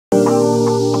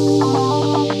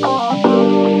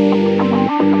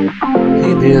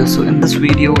there. So in this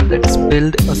video, let's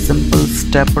build a simple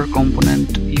stepper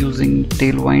component using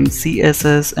Tailwind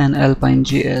CSS and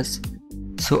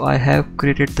AlpineJS. So I have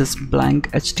created this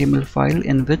blank HTML file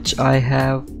in which I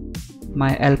have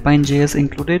my AlpineJS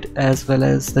included as well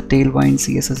as the Tailwind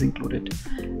CSS included,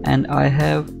 and I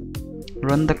have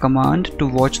run the command to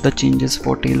watch the changes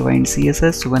for Tailwind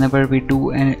CSS. So whenever we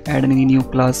do add any new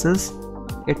classes,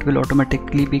 it will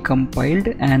automatically be compiled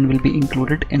and will be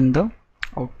included in the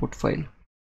output file.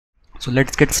 So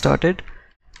let's get started.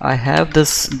 I have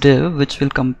this div which will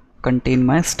contain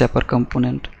my stepper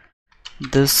component.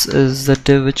 This is the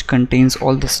div which contains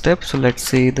all the steps. So let's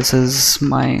say this is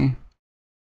my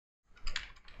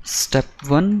step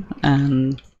 1,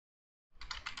 and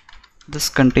this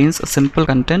contains a simple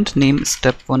content named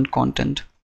step 1 content.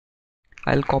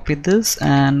 I'll copy this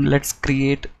and let's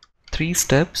create 3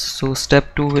 steps. So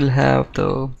step 2 will have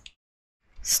the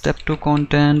step 2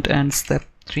 content and step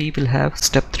 3 will have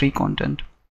step 3 content.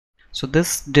 So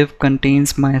this div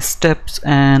contains my steps,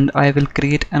 and I will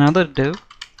create another div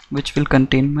which will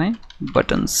contain my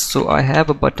buttons. So I have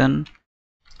a button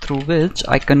through which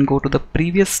I can go to the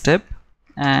previous step,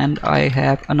 and I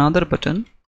have another button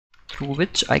through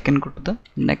which I can go to the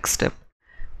next step.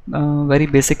 Very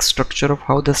basic structure of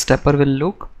how the stepper will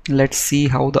look. Let's see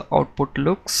how the output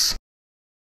looks.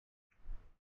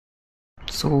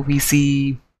 So we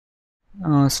see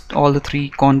all the 3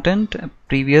 content,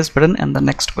 previous button and the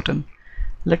next button.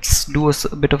 Let's do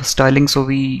a bit of styling so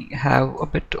we have a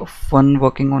bit of fun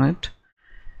working on it.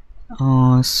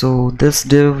 So this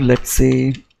div, let's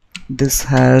say this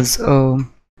has a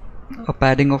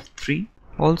padding of 3.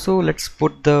 Also, let's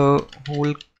put the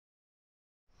whole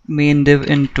main div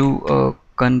into a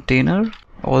container.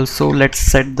 Also, let's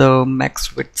set the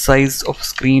max width size of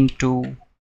screen to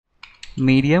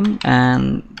medium,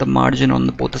 and the margin on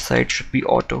both the sides should be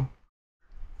auto.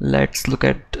 Let's look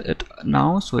at it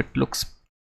now. So it looks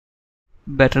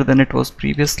better than it was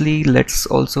previously. Let's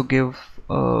also give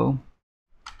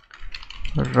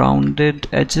rounded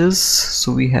edges.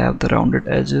 So we have the rounded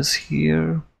edges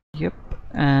here. Yep.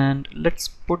 And let's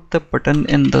put the button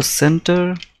in the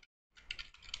center.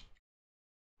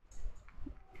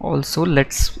 Also,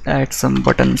 let's add some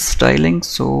button styling.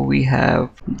 So we have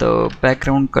the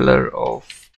background color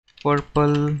of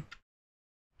purple,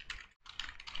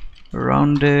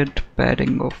 rounded,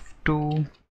 padding of 2.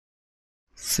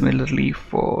 Similarly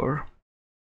for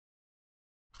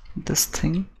this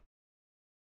thing.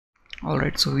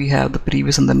 Alright, so we have the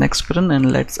previous and the next button,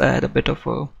 and let's add a bit of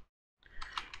a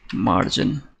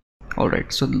margin.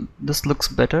 Alright, so this looks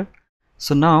better.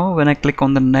 So now when I click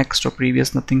on the next or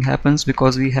previous, nothing happens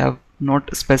because we have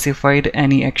not specified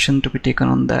any action to be taken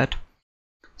on that.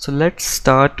 So let's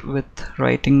start with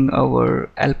writing our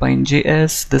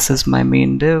AlpineJS. This is my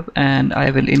main div, and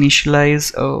I will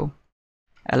initialize a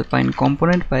Alpine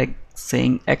component by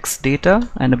saying xData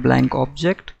and a blank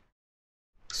object.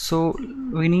 So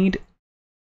we need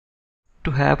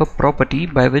to have a property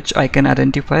by which I can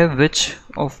identify which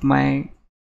of my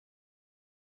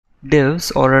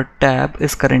divs or a tab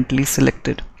is currently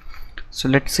selected. So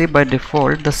let's say by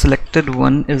default the selected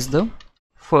one is the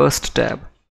first tab,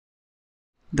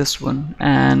 this one,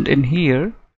 and in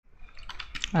here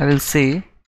I will say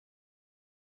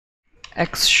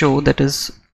xShow, that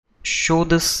is show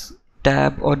this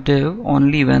tab or div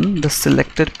only when the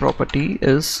selected property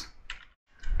is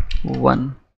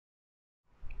 1.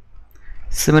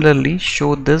 Similarly,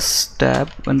 show this tab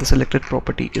when the selected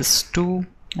property is 2,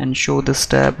 and show this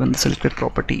tab when the selected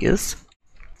property is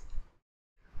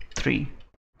 3.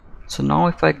 So now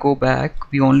if I go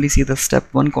back, we only see the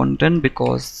step 1 content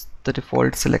because the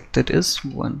default selected is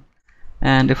 1.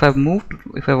 And if I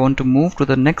want to move to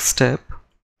the next step,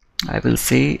 I will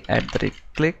say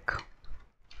 @click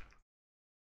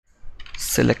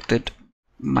selected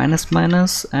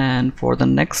 --, and for the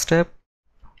next step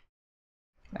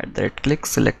 @click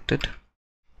selected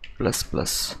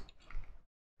 ++.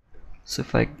 So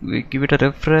if we give it a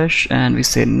refresh and we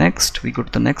say next, we go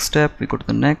to the next step, we go to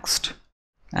the next,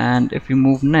 and if we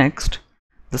move next,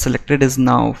 the selected is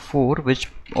now 4,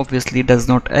 which obviously does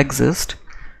not exist,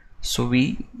 so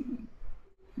we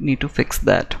need to fix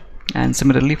that. And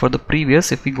similarly for the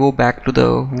previous, if we go back to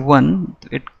the 1,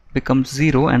 it becomes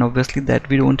 0, and obviously that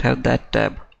we don't have that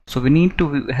tab. So we need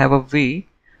to have a way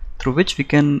through which we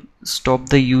can stop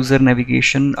the user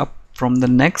navigation up from the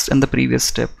next and the previous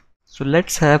step. So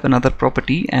let's have another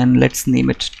property and let's name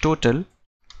it total,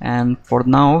 and for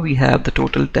now we have the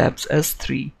total tabs as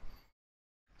 3.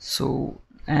 So,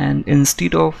 and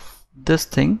instead of this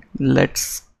thing,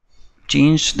 let's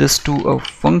change this to a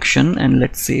function and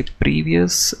let's say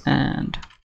previous and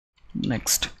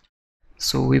next.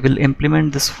 So we will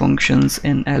implement these functions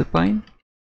in Alpine.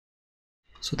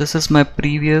 So this is my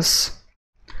previous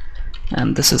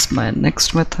and this is my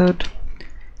next method.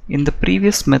 In the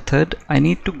previous method, I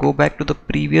need to go back to the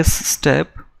previous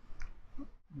step,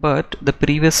 but the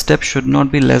previous step should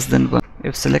not be less than 1.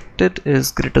 If selected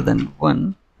is greater than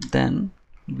 1, then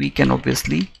we can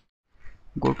obviously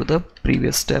go to the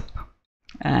previous step.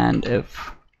 And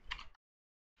if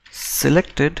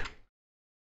selected,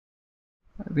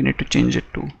 we need to change it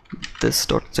to this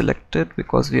dot selected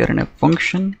because we are in a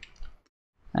function.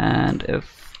 And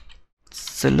if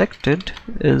selected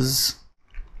is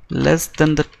less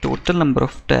than the total number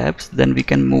of tabs, then we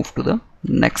can move to the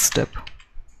next step.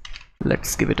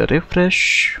 Let's give it a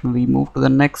refresh. We move to the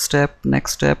next step,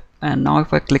 and now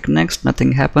if I click next,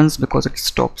 nothing happens because it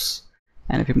stops.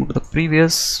 And if we move to the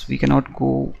previous, we cannot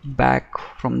go back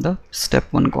from the step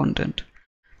 1 content.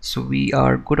 So we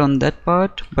are good on that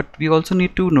part, but we also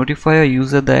need to notify a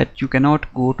user that you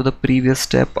cannot go to the previous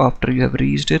step after you have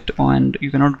reached it, and you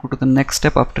cannot go to the next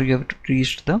step after you have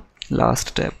reached the last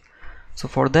step. So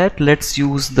for that, let's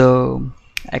use the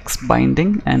X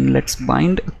binding, and let's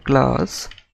bind a class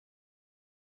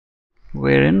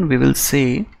wherein we will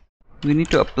say we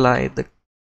need to apply the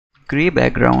gray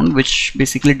background, which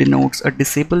basically denotes a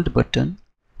disabled button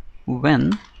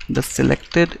when the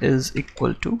selected is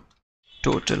equal to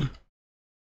total.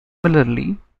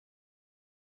 Similarly,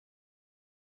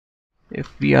 if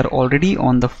we are already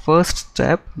on the first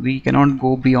step, we cannot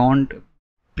go beyond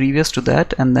previous to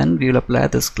that, and then we will apply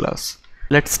this class.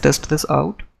 Let's test this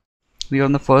out. We are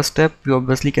on the first step, we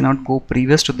obviously cannot go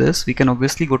previous to this. We can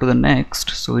obviously go to the next.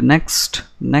 So next,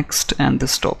 and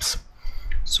this stops.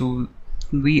 So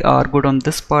we are good on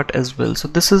this part as well. So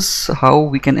this is how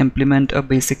we can implement a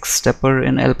basic stepper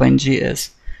in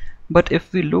AlpineJS. But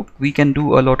if we look, we can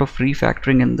do a lot of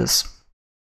refactoring in this.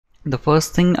 The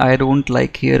first thing I don't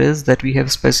like here is that we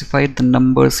have specified the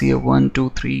numbers here 1, 2,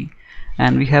 3,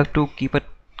 and we have to keep a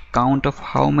count of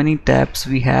how many tabs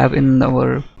we have in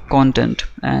our content.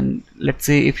 And let's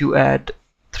say if you add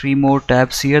 3 more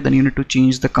tabs here, then you need to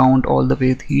change the count all the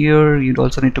way here. You'd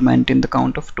also need to maintain the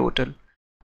count of total.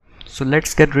 So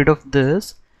let's get rid of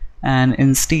this, and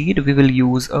instead we will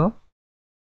use a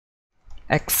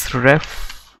xref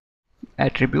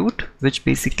attribute, which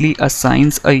basically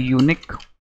assigns a unique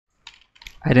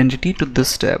identity to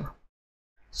this tab.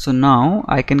 So now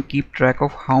I can keep track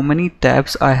of how many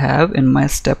tabs I have in my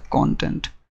step content.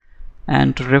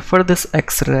 And to refer this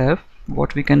xref,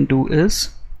 what we can do is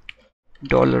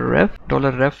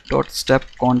 $ref.step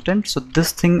content. So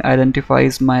this thing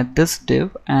identifies my this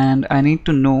div, and I need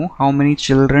to know how many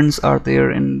childrens are there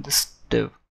in this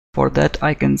div. For that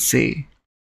I can say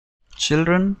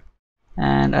children,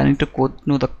 and I need to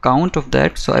know the count of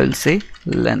that, so I will say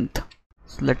length.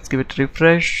 So let's give it a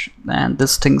refresh, and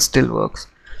this thing still works.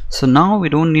 So now we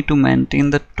don't need to maintain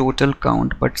the total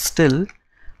count, but still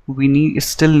we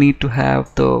still need to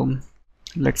have the,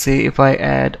 let's say if I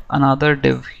add another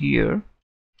div here,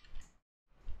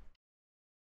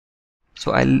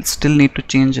 so I'll still need to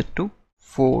change it to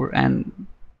 4 and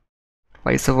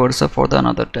vice versa for the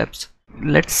another tabs.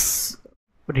 Let's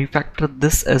refactor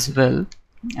this as well,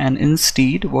 and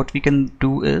instead what we can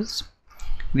do is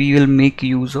we will make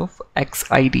use of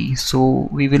xid. So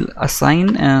we will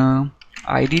assign a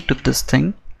id to this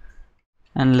thing,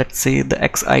 and let's say the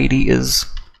xid is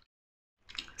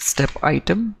step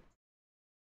item,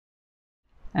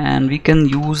 and we can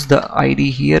use the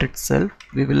id here itself.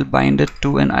 We will bind it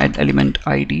to an element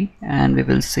id, and we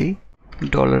will say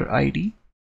 $id,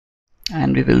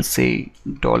 and we will say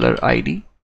 $id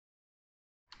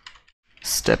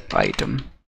step item.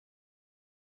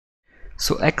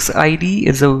 So xid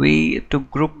is a way to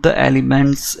group the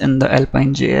elements in the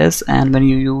AlpineJS, and when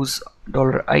you use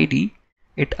 $id,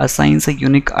 it assigns a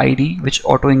unique id which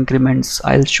auto increments.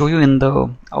 I'll show you in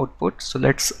the output. So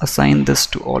let's assign this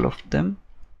to all of them.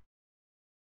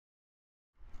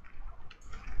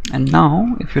 And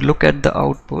now if you look at the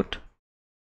output,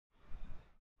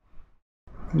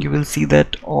 you will see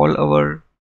that all our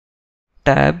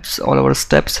tabs, all our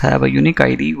steps have a unique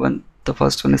id. The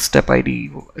first one is step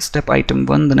item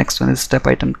 1, the next one is step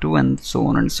item 2, and so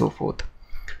on and so forth.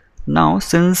 Now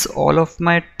since all of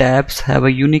my tabs have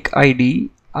a unique id,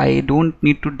 I don't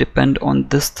need to depend on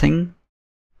this thing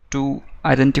to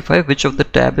identify which of the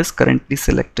tab is currently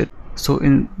selected. So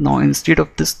now instead of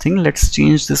this thing, let's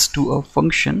change this to a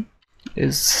function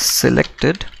is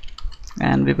selected,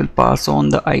 and we will pass on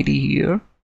the id here.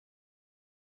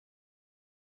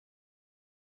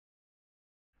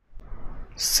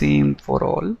 Same for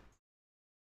all.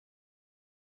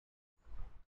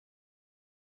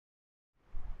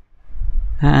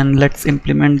 And let's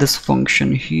implement this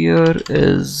function. Here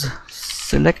is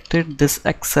selected, this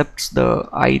accepts the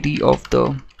ID of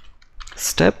the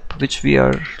step which we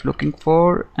are looking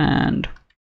for, and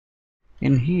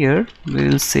in here we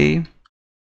will say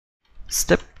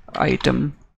step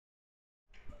item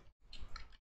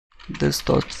this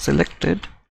dot selected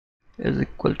is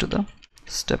equal to the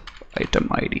step item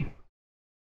ID.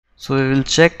 So we will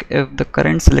check if the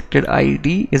current selected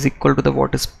ID is equal to the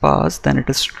what is passed, then it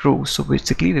is true. So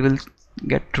basically we will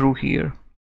get true here.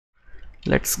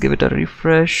 Let's give it a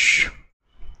refresh.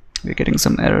 We're getting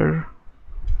some error.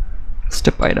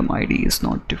 Step item ID is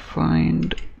not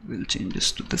defined. We'll change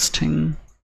this to this thing.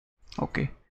 Okay.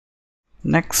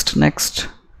 Next.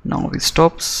 Now we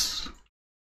stops.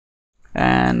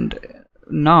 And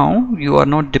now you are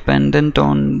not dependent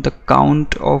on the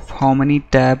count of how many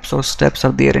tabs or steps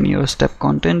are there in your step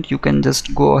content. You can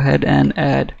just go ahead and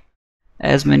add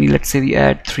as many. Let's say we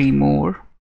add 3 more.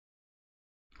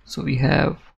 So we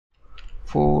have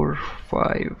 4,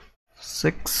 5,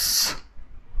 6,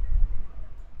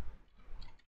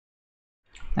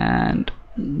 and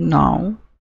now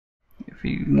if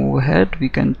we move ahead we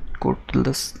can go to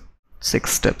the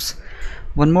 6 steps.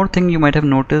 One more thing you might have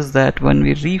noticed, that when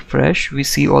we refresh we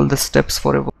see all the steps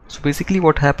forever. So basically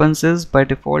what happens is, by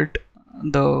default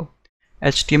the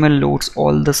HTML loads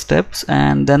all the steps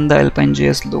and then the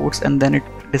AlpineJS loads and then it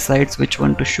decides which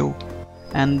one to show,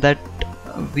 and that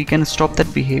we can stop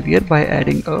that behavior by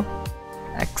adding a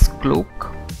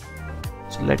xcloak.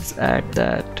 So let's add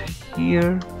that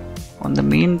here on the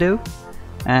main div,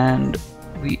 and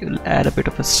we will add a bit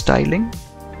of a styling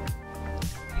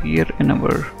here in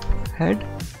our head,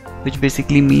 which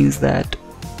basically means that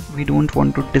we don't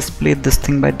want to display this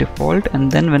thing by default,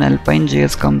 and then when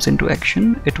AlpineJS comes into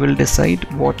action it will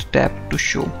decide what tab to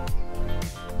show.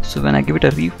 So when I give it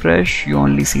a refresh you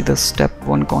only see the step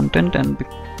 1 content,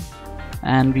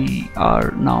 and we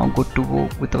are now good to go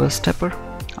with our stepper.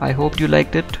 I hope you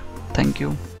liked it. Thank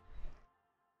you.